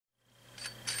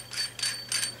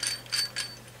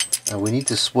Now we need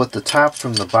to split the top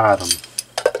from the bottom.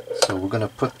 So we're going to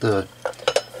put the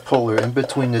puller in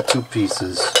between the two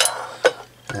pieces.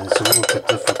 And it's a little bit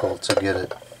difficult to get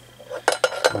it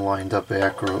lined up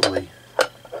accurately.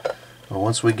 But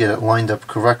once we get it lined up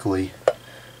correctly,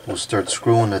 we'll start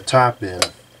screwing the top in,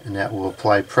 and that will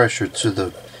apply pressure to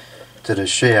the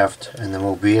shaft, and then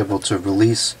we'll be able to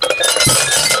release.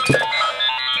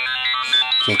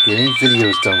 Can't get any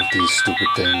videos done with these stupid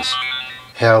things.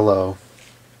 Hello.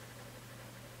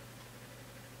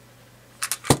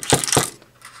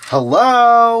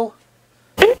 Hello?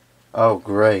 Oh,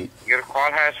 great. Your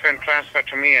call has been transferred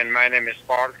to me, and my name is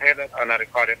Paul Taylor on a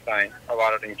recorded line. How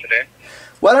are you doing today?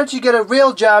 Why don't you get a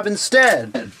real job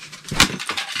instead?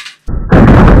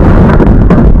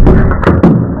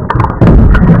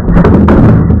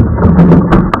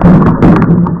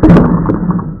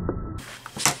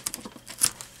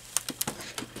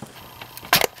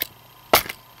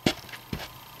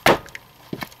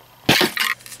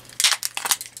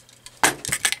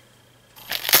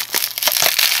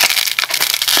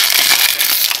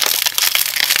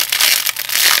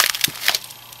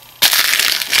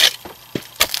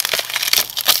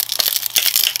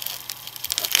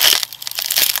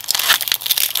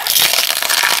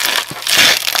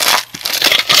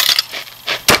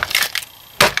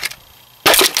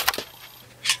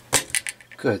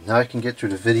 Good, now I can get through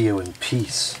the video in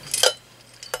peace.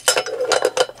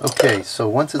 Okay, so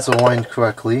once it's aligned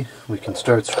correctly, we can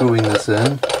start screwing this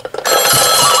in.